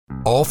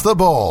Off the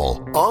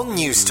Ball on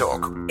News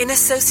Talk. In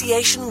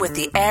association with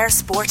the Air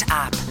Sport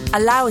app,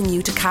 allowing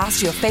you to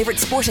cast your favourite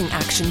sporting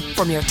action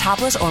from your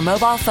tablet or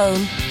mobile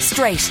phone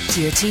straight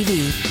to your TV.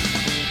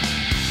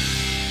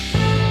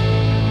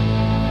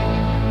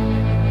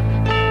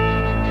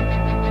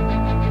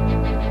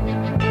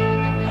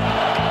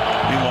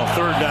 Meanwhile,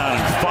 3rd down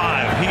and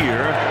 5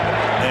 here.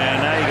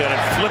 And now you got it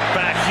flip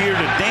back here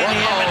to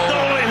Danny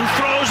Amendola, who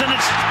throws, and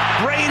it's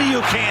Brady who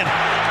can't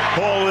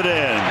pull it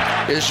in.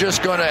 Is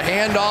just going to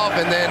hand off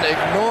and then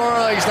ignore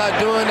like he's not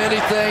doing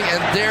anything,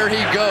 and there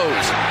he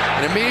goes.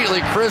 And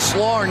immediately Chris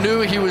Long knew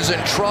he was in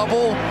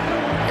trouble,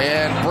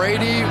 and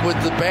Brady with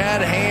the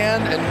bad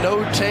hand and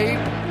no tape.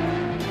 And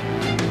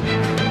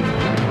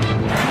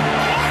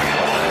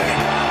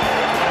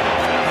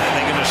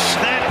they're going to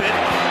snap it,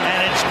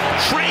 and it's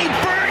Trey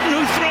Burton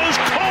who throws,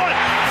 caught.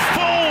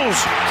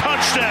 Foles,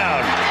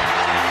 touchdown.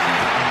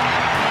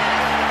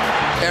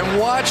 And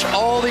watch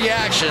all the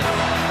action.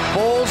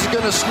 Foles is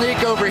going to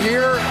sneak over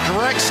here,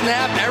 direct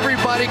snap,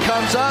 everybody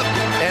comes up,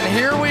 and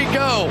here we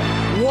go.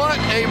 What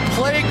a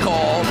play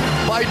call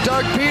by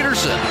Doug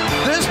Peterson.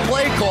 This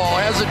play call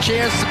has a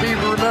chance to be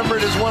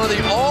remembered as one of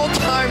the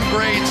all-time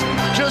greats,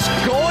 just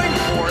going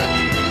for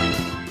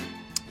it.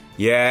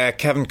 Yeah,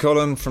 Kevin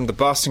Cullen from the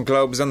Boston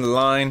Globe is on the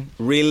line,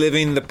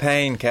 reliving the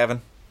pain,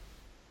 Kevin.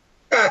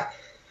 I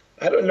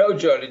don't know,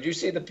 Joe. Did you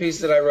see the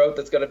piece that I wrote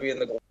that's going to be in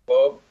the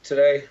Globe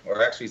today?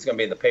 Or actually, it's going to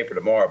be in the paper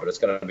tomorrow, but it's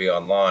going to be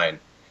online.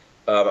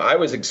 I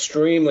was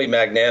extremely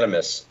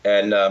magnanimous,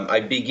 and I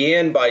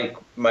began by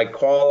my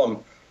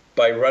column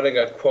by running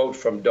a quote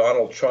from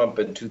Donald Trump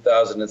in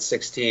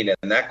 2016,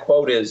 and that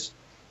quote is,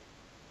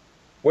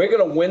 "We're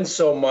going to win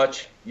so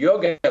much, you're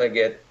going to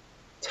get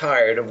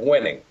tired of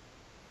winning."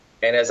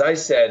 And as I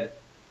said,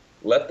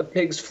 let the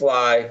pigs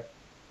fly,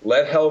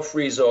 let hell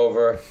freeze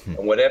over,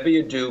 and whatever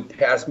you do,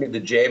 pass me the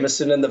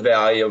Jameson and the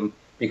Valium,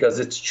 because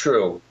it's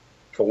true.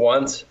 For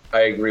once, I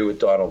agree with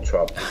Donald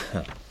Trump.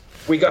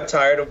 We got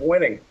tired of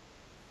winning.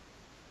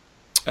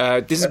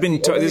 This has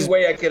been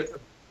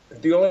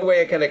the only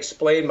way I can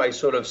explain my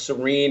sort of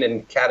serene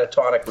and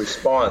catatonic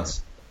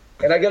response.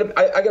 And I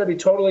gotta be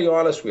totally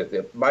honest with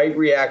you. My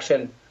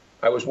reaction,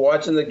 I was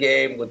watching the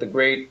game with the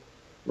great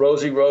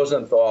Rosie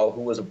Rosenthal,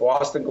 who was a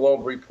Boston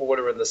Globe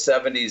reporter in the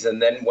 70s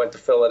and then went to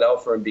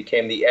Philadelphia and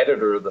became the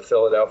editor of the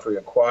Philadelphia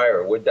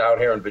Inquirer. We're down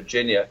here in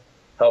Virginia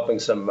helping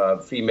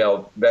some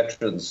female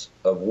veterans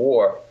of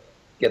war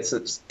get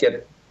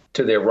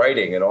to their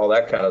writing and all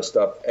that kind of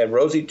stuff. And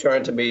Rosie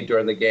turned to me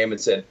during the game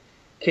and said,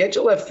 "Can't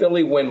you let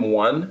Philly win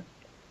one?"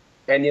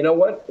 And you know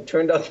what? It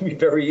turned out to be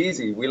very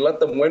easy. We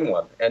let them win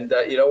one. And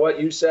you know what?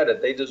 You said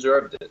it. They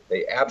deserved it.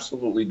 They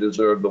absolutely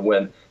deserved the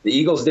win. The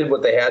Eagles did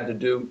what they had to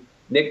do.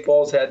 Nick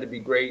Foles had to be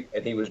great,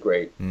 and he was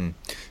great.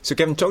 So,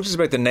 Kevin, talk to us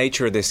about the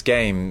nature of this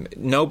game.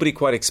 Nobody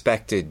quite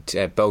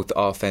expected both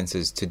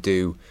offences to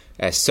do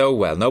so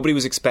well. Nobody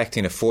was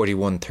expecting a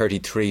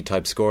 41-33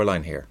 type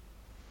scoreline here.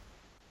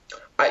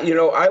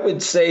 I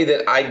would say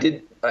that I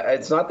did.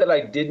 It's not that I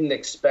didn't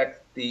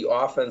expect the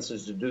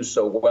offenses to do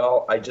so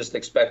well. I just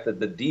expected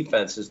the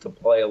defenses to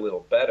play a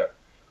little better.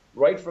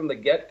 Right from the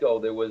get-go,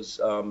 there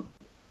was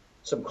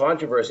some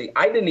controversy.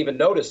 I didn't even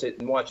notice it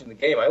in watching the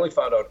game. I only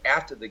found out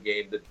after the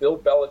game that Bill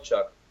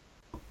Belichick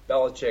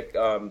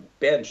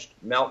benched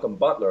Malcolm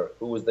Butler,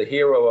 who was the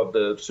hero of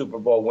the Super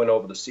Bowl win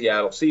over the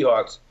Seattle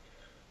Seahawks,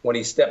 when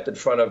he stepped in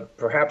front of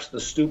perhaps the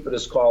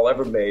stupidest call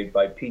ever made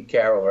by Pete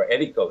Carroll or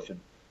any coach in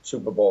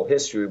Super Bowl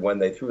history when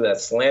they threw that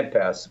slant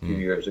pass a few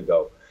years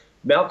ago.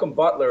 Malcolm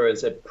Butler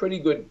is a pretty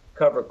good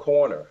cover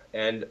corner,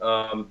 and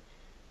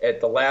at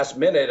the last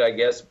minute, I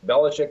guess,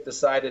 Belichick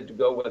decided to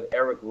go with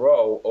Eric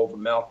Rowe over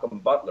Malcolm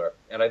Butler.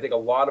 And I think a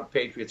lot of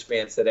Patriots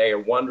fans today are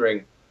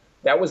wondering,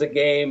 that was a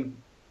game,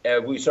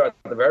 we saw at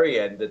the very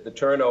end, that the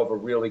turnover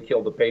really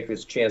killed the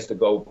Patriots' chance to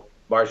go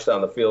march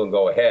down the field and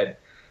go ahead.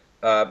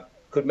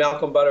 Could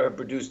Malcolm Butler have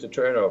produced a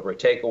turnover, a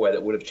takeaway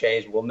that would have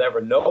changed? We'll never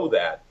know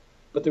that.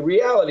 But the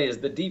reality is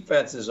the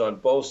defenses on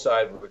both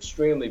sides were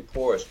extremely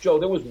porous. Joe,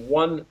 there was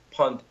one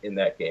punt in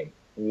that game,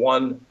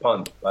 one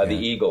punt by the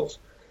Eagles.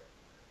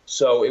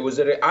 So it was.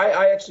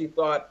 I actually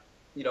thought,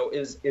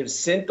 is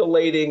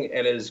scintillating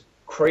and as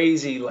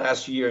crazy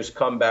last year's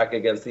comeback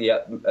against the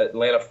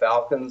Atlanta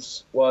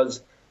Falcons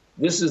was.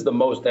 This is the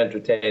most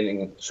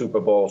entertaining Super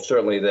Bowl,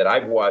 certainly that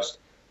I've watched,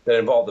 that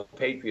involved the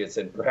Patriots,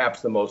 and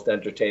perhaps the most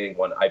entertaining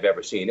one I've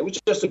ever seen. It was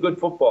just a good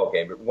football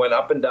game. It went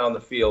up and down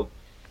the field.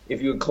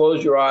 If you would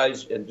close your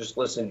eyes and just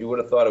listen, you would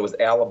have thought it was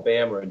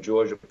Alabama and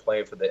Georgia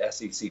playing for the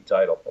SEC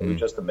title. It was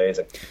just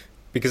amazing.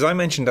 Because I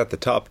mentioned at the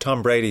top,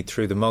 Tom Brady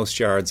threw the most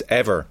yards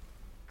ever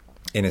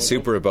in a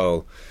Super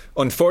Bowl.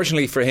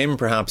 Unfortunately for him,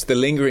 perhaps, the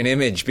lingering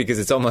image, because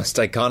it's almost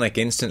iconic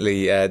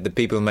instantly, the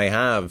people may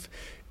have,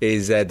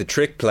 is the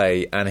trick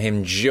play and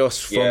him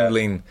just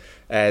fumbling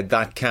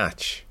that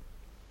catch.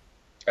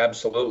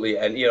 Absolutely.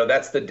 And,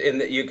 that's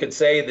you could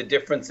say the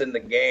difference in the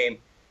game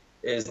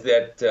is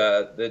that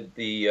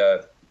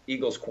the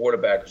Eagles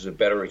quarterback is a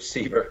better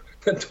receiver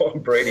than Tom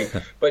Brady.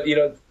 But,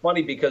 it's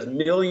funny because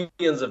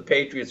millions of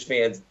Patriots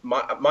fans,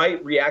 my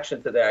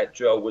reaction to that,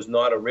 Joe, was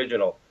not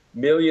original.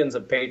 millions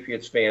of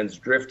Patriots fans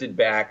drifted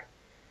back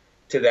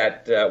to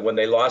that when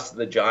they lost to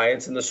the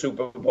Giants in the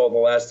Super Bowl the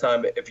last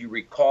time. If you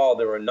recall,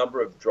 there were a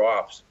number of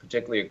drops,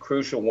 particularly a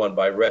crucial one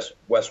by Wes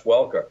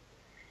Welker.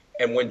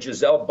 And when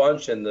Gisele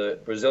Bündchen, the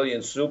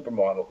Brazilian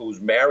supermodel who was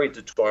married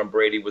to Tom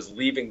Brady, was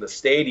leaving the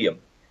stadium,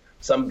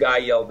 some guy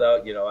yelled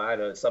out, I don't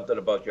know, something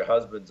about your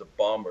husband's a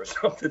bum or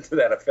something to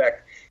that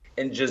effect.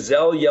 And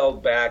Gisele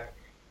yelled back,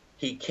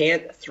 he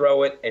can't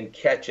throw it and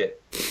catch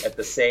it at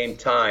the same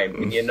time.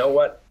 And you know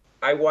what?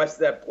 I watched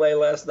that play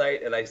last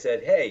night and I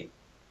said, hey,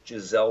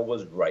 Gisele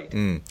was right.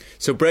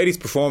 So Brady's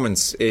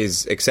performance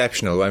is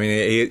exceptional. I mean,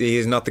 he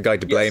is not the guy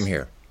to blame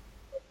here.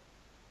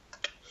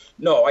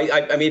 No,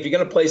 I mean, if you're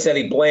going to place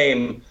any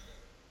blame,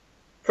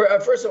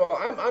 first of all,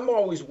 I'm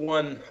always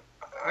one.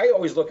 I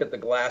always look at the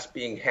glass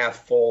being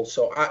half full.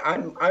 So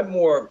I'm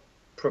more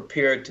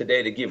prepared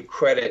today to give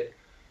credit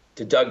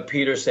to Doug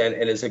Peterson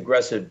and his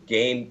aggressive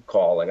game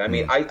calling. I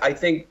mean, I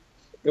think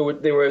there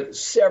were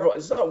several.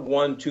 It's not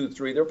 1, 2,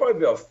 3. There were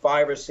probably about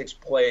 5 or 6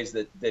 plays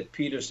that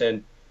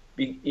Peterson.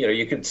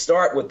 You could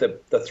start with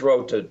the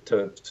throw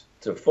to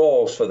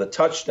Foles for the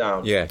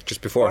touchdown. Yeah,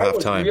 just before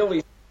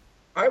halftime.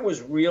 I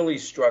was really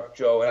struck,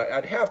 Joe, and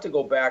I'd have to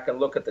go back and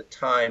look at the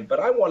time,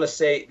 but I want to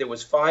say there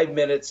was 5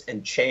 minutes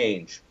and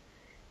change,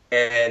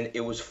 and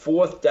it was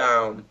 4th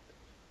down,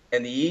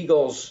 and the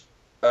Eagles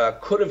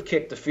could have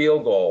kicked the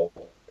field goal.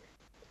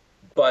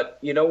 But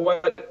you know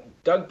what?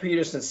 Doug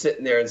Peterson's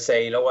sitting there and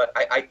saying, you know what,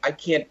 I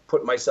can't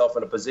put myself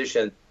in a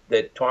position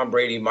that Tom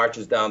Brady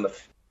marches down the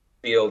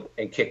field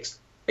and kicks,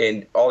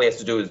 and all he has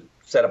to do is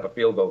set up a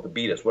field goal to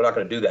beat us. We're not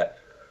going to do that.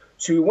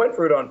 So he went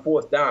for it on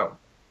 4th down.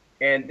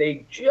 And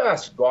they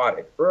just got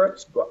it.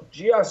 Ertz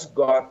just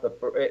got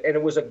and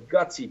it was a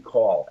gutsy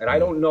call. And I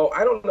don't know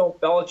if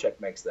Belichick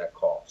makes that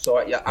call.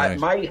 So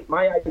my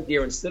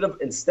idea, instead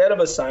of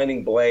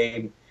assigning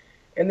blame,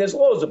 and there's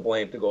loads of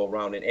blame to go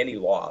around in any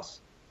loss,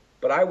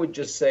 but I would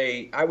just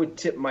say I would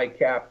tip my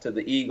cap to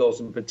the Eagles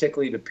and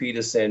particularly to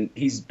Peterson.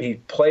 He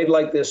played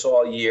like this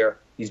all year.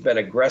 He's been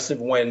aggressive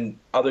when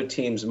other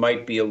teams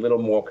might be a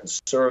little more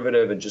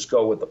conservative and just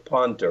go with the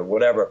punt or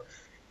whatever.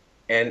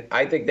 And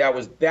I think that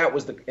was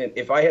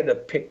if I had to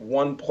pick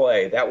one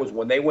play, that was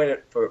when they went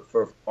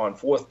for on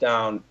 4th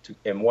down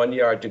and 1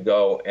 yard to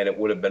go, and it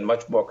would have been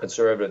much more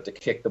conservative to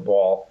kick the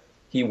ball.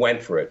 He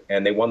went for it,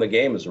 and they won the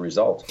game as a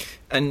result.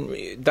 And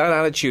that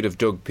attitude of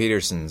Doug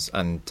Peterson's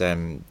and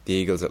the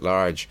Eagles at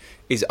large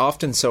is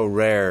often so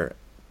rare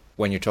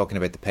when you're talking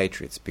about the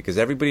Patriots, because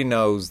everybody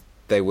knows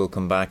they will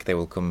come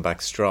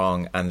back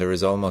strong, and there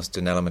is almost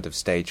an element of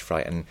stage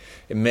fright. And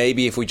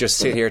maybe if we just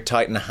sit here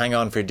tight and hang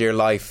on for dear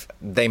life,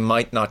 they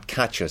might not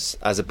catch us,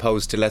 as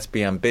opposed to let's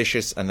be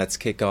ambitious and let's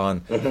kick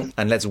on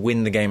and let's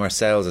win the game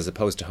ourselves, as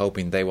opposed to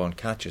hoping they won't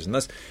catch us. And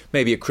that's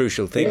maybe a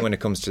crucial thing when it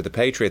comes to the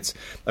Patriots.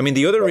 I mean,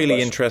 the other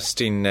really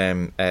interesting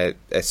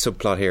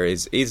subplot here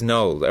is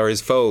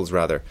Foles,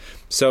 rather.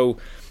 So,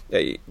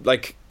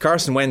 like,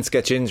 Carson Wentz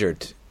gets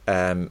injured,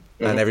 and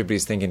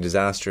everybody's thinking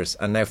disastrous,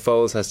 and now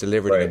Foles has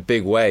delivered in a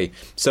big way.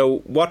 So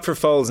what for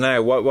Foles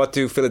now? What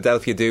do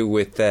Philadelphia do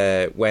with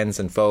Wentz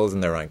and Foles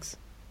in their ranks?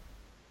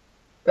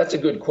 That's a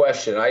good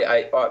question.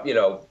 I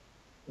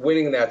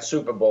winning that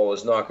Super Bowl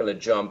is not going to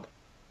jump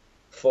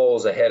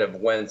Foles ahead of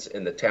Wentz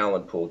in the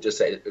talent pool,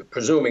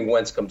 presuming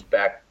Wentz comes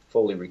back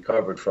fully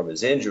recovered from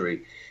his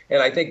injury.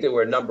 And I think there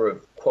were a number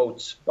of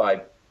quotes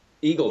by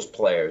Eagles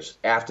players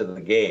after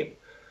the game.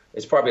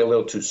 It's probably a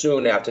little too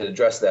soon now to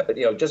address that, but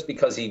just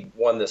because he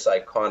won this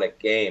iconic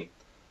game,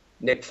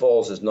 Nick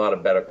Foles is not a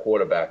better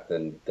quarterback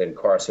than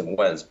Carson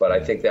Wentz. But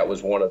I think that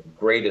was one of the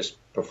greatest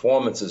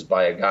performances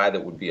by a guy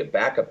that would be a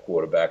backup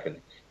quarterback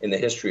in the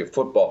history of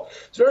football.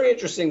 It's very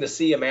interesting to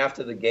see him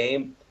after the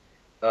game.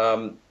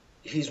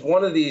 He's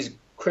one of these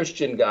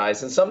Christian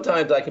guys, and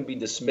sometimes I can be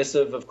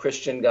dismissive of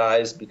Christian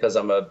guys because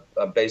I'm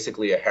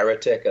basically a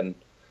heretic, and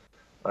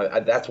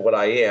that's what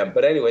I am.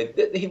 But anyway,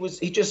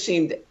 he just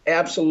seemed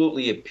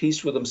absolutely at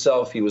peace with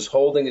himself. He was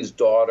holding his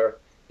daughter.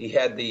 He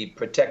had the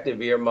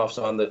protective earmuffs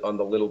on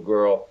the little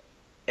girl.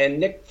 And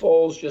Nick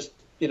Foles just,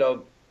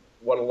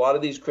 what a lot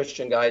of these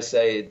Christian guys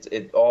say,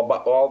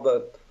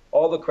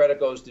 all the credit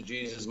goes to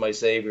Jesus, my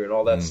Savior, and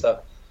all that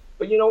stuff.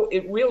 But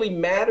it really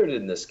mattered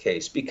in this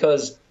case,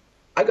 because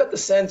I got the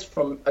sense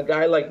from a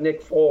guy like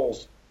Nick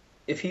Foles,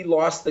 if he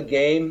lost the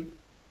game,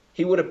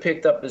 he would have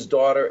picked up his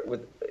daughter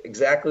with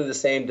exactly the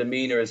same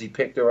demeanor as he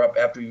picked her up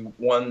after he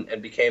won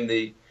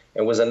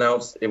and was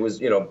announced,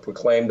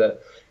 proclaimed the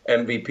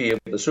MVP of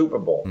the Super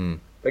Bowl.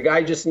 The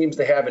guy just seems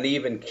to have an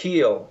even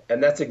keel,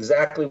 and that's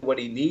exactly what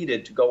he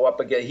needed to go up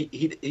again.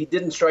 He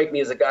didn't strike me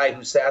as a guy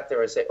who sat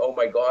there and say, oh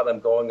my God, I'm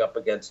going up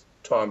against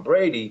Tom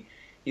Brady.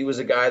 He was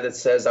a guy that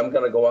says, I'm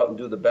going to go out and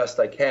do the best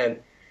I can.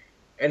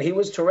 And he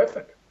was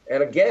terrific.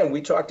 And again,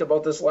 we talked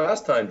about this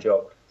last time,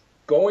 Joe,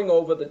 going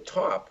over the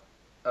top.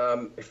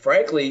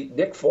 Frankly,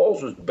 Nick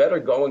Foles was better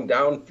going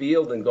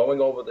downfield and going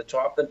over the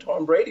top than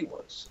Tom Brady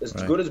was. As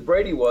good as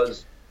Brady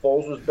was,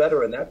 Foles was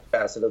better in that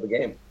facet of the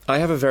game. I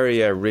have a very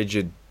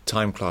rigid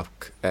time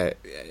clock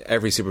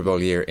every Super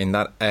Bowl year. In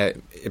that,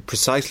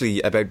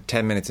 precisely about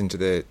 10 minutes into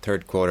the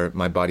third quarter,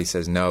 my body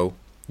says, no,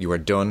 you are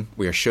done.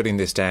 We are shutting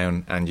this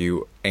down and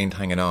you ain't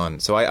hanging on.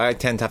 So I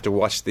tend to have to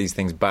watch these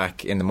things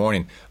back in the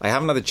morning. I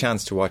haven't had a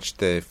chance to watch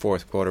the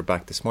fourth quarter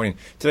back this morning.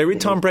 Did I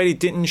read Tom Brady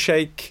didn't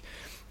shake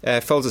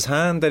Foles'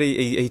 hand, that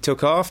he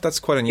took off? That's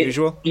quite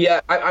unusual.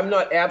 I'm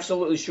not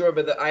absolutely sure,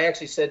 but I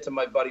actually said to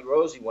my buddy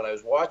Rosie when I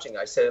was watching,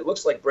 I said, it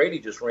looks like Brady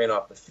just ran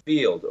off the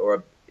field.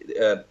 Or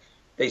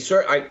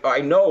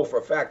I know for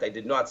a fact I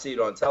did not see it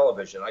on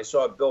television. I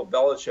saw Bill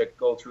Belichick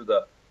go through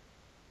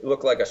it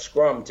looked like a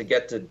scrum to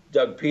get to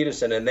Doug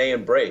Peterson, and they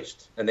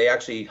embraced. And they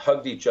actually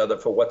hugged each other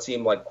for what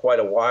seemed like quite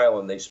a while,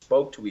 and they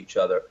spoke to each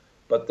other.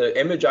 But the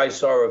image I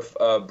saw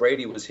of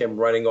Brady was him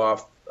running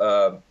off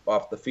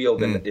the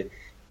field, and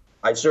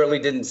I certainly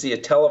didn't see a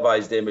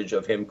televised image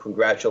of him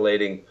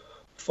congratulating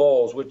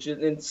Foles, which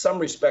in some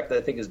respect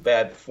I think is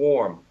bad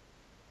form.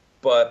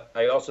 But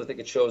I also think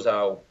it shows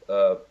how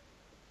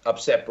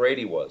upset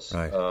Brady was.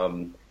 Right.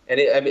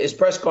 His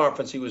press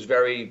conference, he was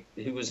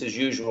his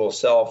usual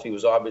self. He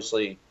was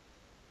obviously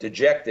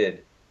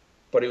dejected,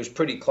 but he was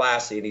pretty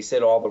classy, and he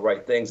said all the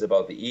right things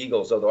about the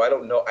Eagles. Although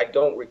I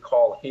don't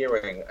recall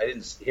hearing. I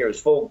didn't hear his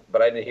full,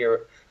 but I didn't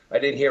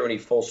hear any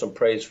fulsome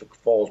praise for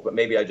Foles. But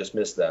maybe I just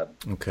missed that.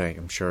 Okay,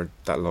 I'm sure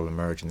that'll all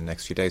emerge in the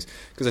next few days,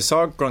 because I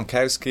saw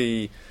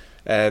Gronkowski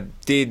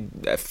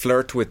did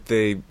flirt with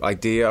the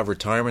idea of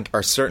retirement,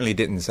 or certainly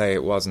didn't say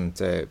it wasn't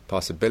a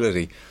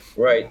possibility.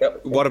 Right.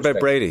 What about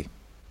Brady?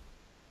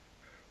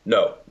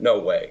 No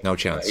way. No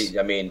chance.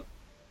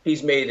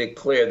 He's made it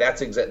clear.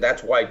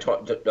 That's why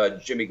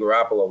Jimmy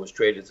Garoppolo was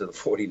traded to the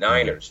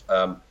 49ers.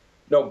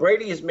 No,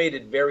 Brady has made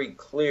it very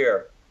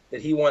clear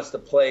that he wants to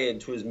play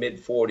into his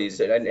mid-40s.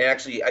 And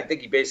actually, I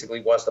think he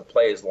basically wants to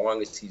play as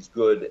long as he's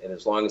good and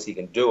as long as he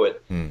can do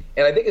it. And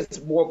I think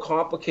it's more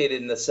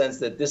complicated in the sense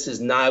that this is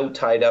now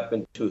tied up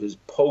into his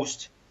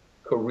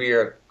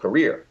post-career,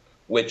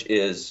 which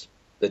is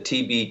the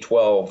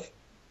TB12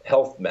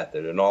 health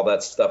method and all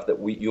that stuff that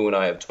you and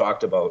I have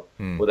talked about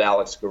with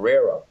Alex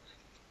Guerrero.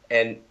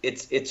 And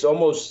it's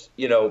almost,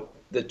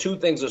 the two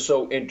things are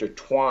so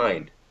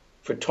intertwined.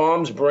 For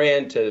Tom's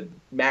brand to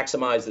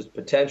maximize his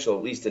potential,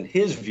 at least in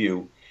his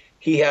view,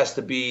 he has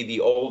to be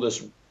the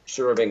oldest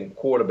serving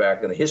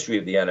quarterback in the history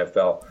of the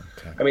NFL.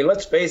 Okay.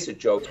 Let's face it,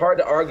 Joe. It's hard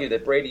to argue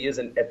that Brady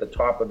isn't at the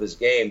top of his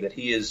game, that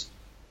he is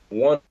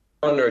one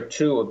or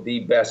two of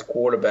the best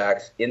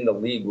quarterbacks in the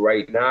league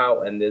right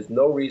now, and there's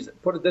no reason.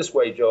 Put it this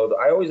way, Joe.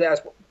 I always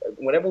ask,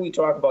 whenever we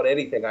talk about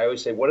anything, I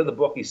always say, what do the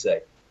bookies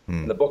say?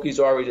 And the bookies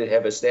already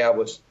have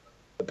established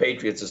the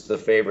Patriots is the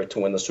favorite to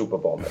win the Super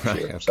Bowl next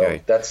year. Okay. So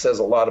that says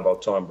a lot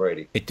about Tom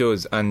Brady. It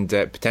does, and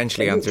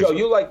potentially answers. Joe,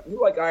 you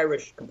like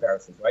Irish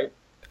comparisons, right?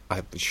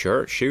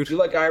 Sure, shoot. You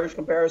like Irish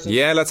comparisons?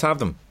 Yeah, let's have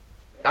them.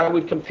 I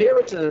would compare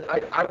it to.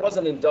 I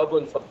wasn't in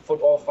Dublin for the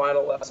football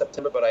final last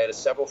September, but I had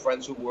several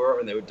friends who were,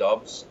 and they were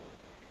Dubs.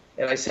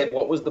 And I said,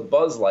 "What was the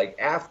buzz like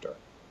after?"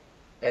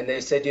 And they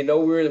said, we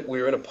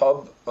were in a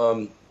pub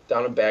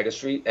down in Baggot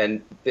Street,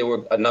 and there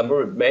were a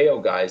number of Mayo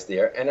guys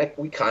there, and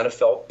we kind of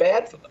felt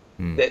bad for them.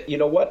 That, you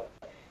know what,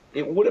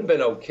 it would have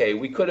been okay.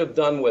 We could have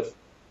done with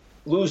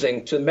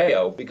losing to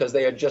Mayo because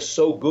they are just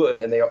so good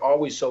and they are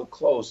always so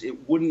close.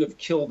 It wouldn't have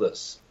killed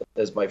us,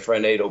 as my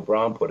friend Ado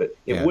Brown put it.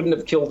 It wouldn't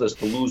have killed us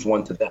to lose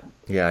one to them.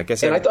 Yeah, I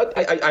guess. And I thought,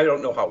 I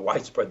don't know how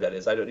widespread that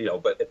is. I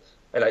don't, but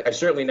I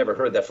certainly never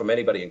heard that from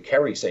anybody in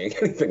Kerry saying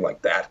anything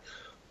like that.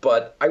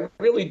 But I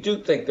really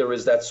do think there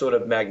is that sort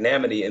of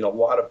magnanimity in a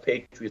lot of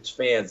Patriots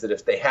fans that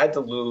if they had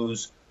to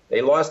lose. They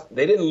lost.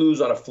 They didn't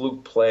lose on a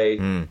fluke play.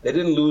 They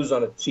didn't lose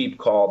on a cheap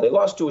call. They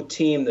lost to a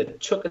team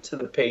that took it to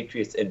the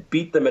Patriots and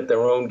beat them at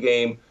their own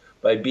game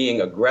by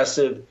being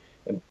aggressive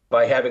and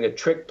by having a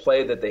trick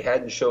play that they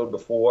hadn't showed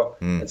before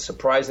and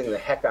surprising the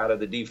heck out of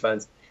the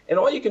defense. And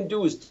all you can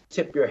do is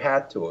tip your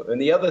hat to it.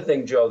 And the other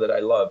thing, Joe, that I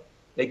love,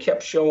 they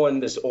kept showing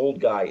this old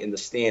guy in the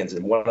stands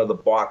in one of the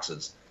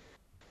boxes.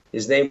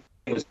 His name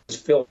was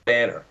Phil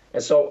Banner.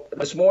 And so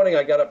this morning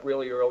I got up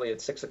really early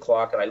at 6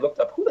 o'clock and I looked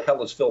up, who the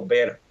hell is Phil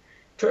Banner?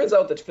 Turns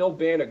out that Phil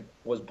Banner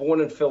was born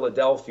in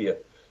Philadelphia,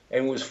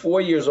 and when he was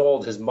 4 years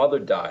old, his mother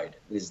died.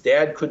 His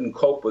dad couldn't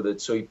cope with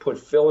it, so he put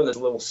Phil and his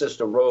little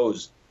sister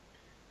Rose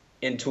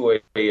into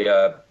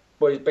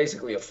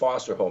basically a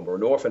foster home or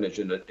an orphanage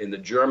in the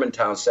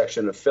Germantown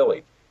section of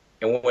Philly.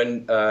 And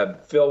when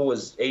Phil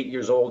was 8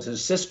 years old,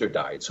 his sister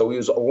died, so he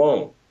was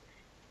alone.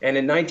 And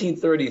in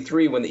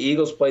 1933, when the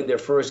Eagles played their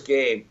first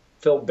game,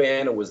 Phil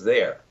Banner was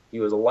there. He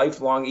was a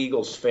lifelong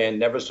Eagles fan,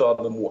 never saw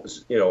them,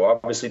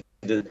 obviously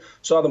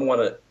saw them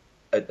win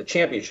a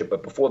championship,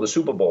 but before the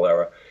Super Bowl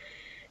era.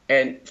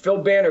 And Phil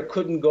Banner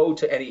couldn't go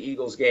to any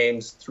Eagles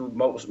games through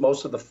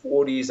most of the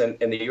 40s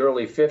and the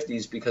early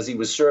 50s because he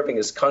was serving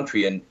his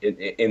country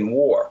in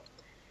war.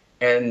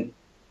 And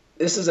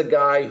this is a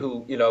guy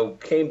who,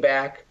 came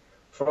back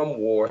from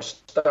war,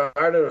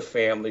 started a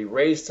family,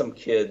 raised some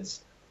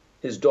kids.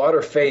 His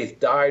daughter Faith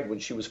died when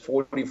she was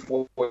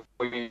 44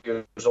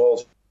 years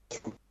old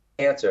from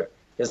cancer.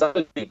 His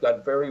other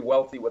got very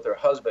wealthy with her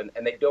husband,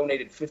 and they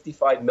donated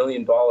 $55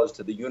 million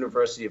to the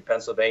University of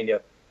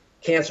Pennsylvania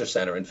Cancer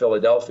Center in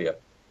Philadelphia.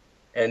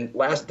 And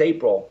last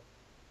April,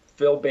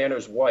 Phil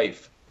Banner's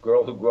wife,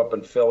 girl who grew up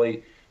in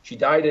Philly, she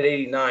died at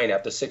 89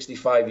 after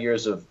 65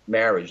 years of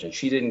marriage, and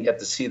she didn't get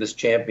to see this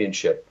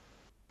championship.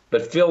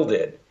 But Phil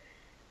did.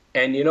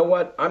 And you know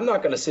what? I'm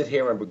not going to sit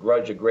here and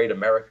begrudge a great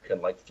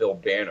American like Phil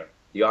Banner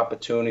the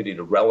opportunity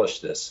to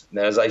relish this. And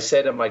as I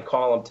said in my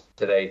column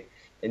today,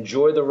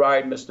 enjoy the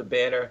ride, Mr.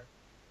 Banner.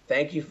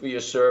 Thank you for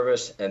your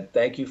service, and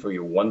thank you for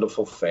your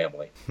wonderful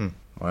family.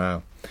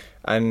 Wow.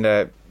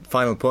 And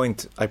final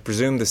point, I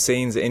presume the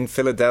scenes in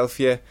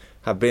Philadelphia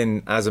have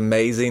been as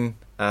amazing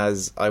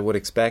as I would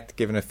expect,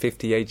 given a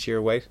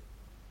 58-year wait?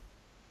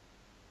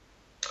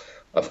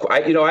 Of course,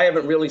 I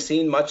haven't really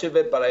seen much of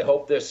it, but I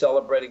hope they're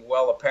celebrating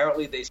well.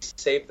 Apparently, they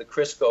saved the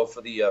Crisco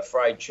for the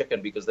fried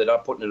chicken because they're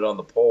not putting it on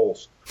the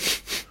poles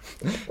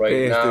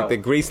now. They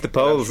greased the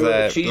poles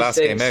last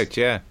game out,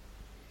 yeah.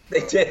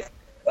 They did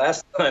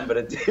last time, but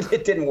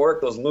it didn't work.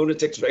 Those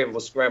lunatics were able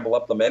to scramble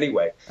up them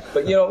anyway.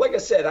 But, like I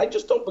said, I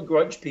just don't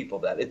begrudge people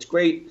that. It's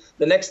great.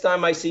 The next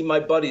time I see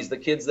my buddies, the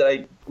kids that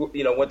I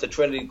went to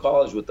Trinity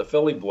College with, the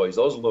Philly boys,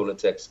 those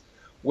lunatics,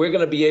 we're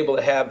going to be able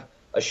to have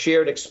a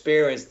shared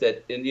experience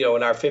that,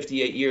 in our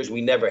 58 years, we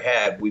never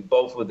had. We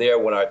both were there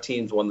when our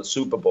teams won the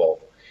Super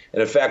Bowl.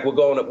 And in fact, we're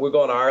going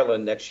to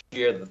Ireland next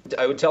year.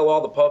 I would tell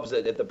all the pubs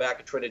at the back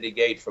of Trinity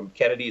Gate, from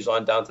Kennedy's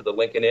on down to the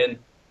Lincoln Inn,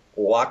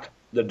 lock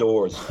the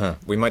doors.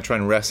 We might try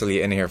and wrestle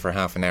you in here for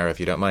half an hour if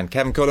you don't mind.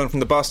 Kevin Cullen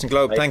from the Boston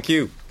Globe, thank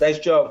you. Thanks,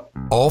 Joe.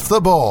 Off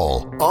the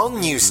Ball on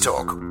News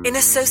Talk. In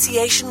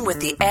association with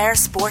the Air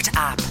Sport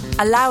app,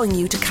 allowing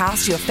you to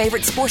cast your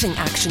favourite sporting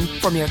action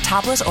from your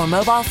tablet or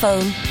mobile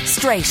phone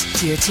straight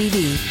to your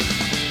TV.